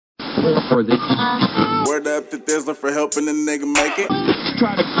Word up to Thizzler for helping the nigga make it.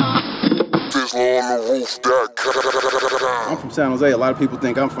 Thizzler on the roof. I'm from San Jose. A lot of people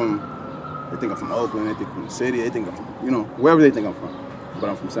think I'm from, Oakland, they think I'm from the city, they think I'm from, wherever they think I'm from. But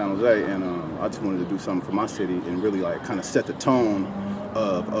I'm from San Jose, and I just wanted to do something for my city and really like kind of set the tone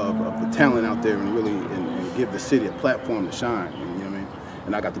of the talent out there and really and give the city a platform to shine. You know what I mean?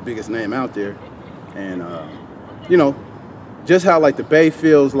 And I got the biggest name out there, and just how like the Bay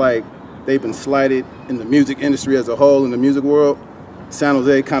feels like they've been slighted in the music industry as a whole, in the music world. San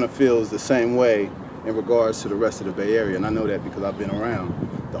Jose kind of feels the same way in regards to the rest of the Bay Area, and I know that because I've been around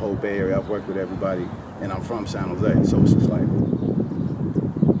the whole Bay Area. I've worked with everybody, and I'm from San Jose, so it's just like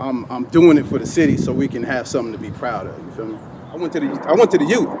I'm doing it for the city so we can have something to be proud of. You feel me? I went to the youth.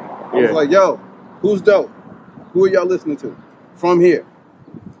 I was like, yo, who's dope? Who are y'all listening to from here?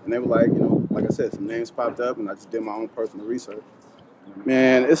 And they were like, like I said, some names popped up, and I just did my own personal research.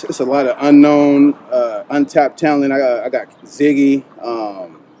 Man, it's a lot of unknown, untapped talent. I got Ziggy. I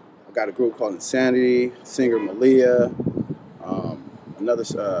got a group called Insanity. Singer Malia.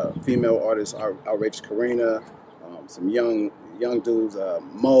 Another female artist, Outrageous Karina. Some young dudes,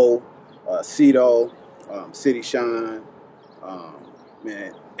 Mo, Cito, City Shine,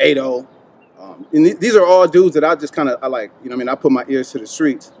 Ado. And these are all dudes that I just kind of, I put my ears to the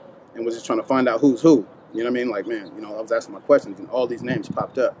streets and was just trying to find out who's who. You know what I mean? Like, man, I was asking my questions and all these names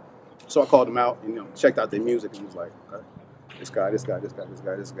popped up. So I called them out and, checked out their music and was like, okay, this guy, and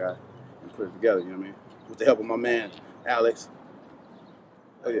put it together, you know what I mean? With the help of my man, Alex.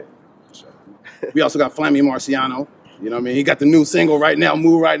 Oh, yeah. We also got Flammy Marciano. You know what I mean? He got the new single right now,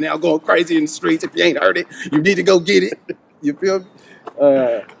 Move Right Now, going crazy in the streets. If you ain't heard it, you need to go get it. You feel me?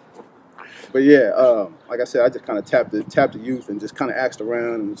 But yeah, like I said, I just kind of tapped the youth and just kind of asked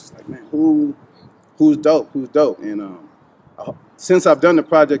around and was just like, man, who's dope? And since I've done the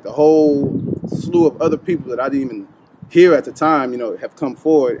project, a whole slew of other people that I didn't even hear at the time, have come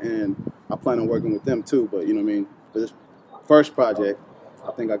forward, and I plan on working with them too. But for this first project,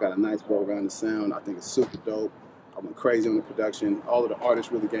 I think I got a nice well-rounded sound. I think it's super dope. I went crazy on the production. All of the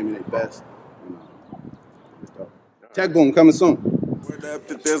artists really gave me their best. It's dope. Tech Boom coming soon. Word up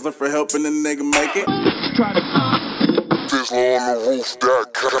to Thizzler for helping the nigga make it. Thizzler on the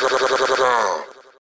roof.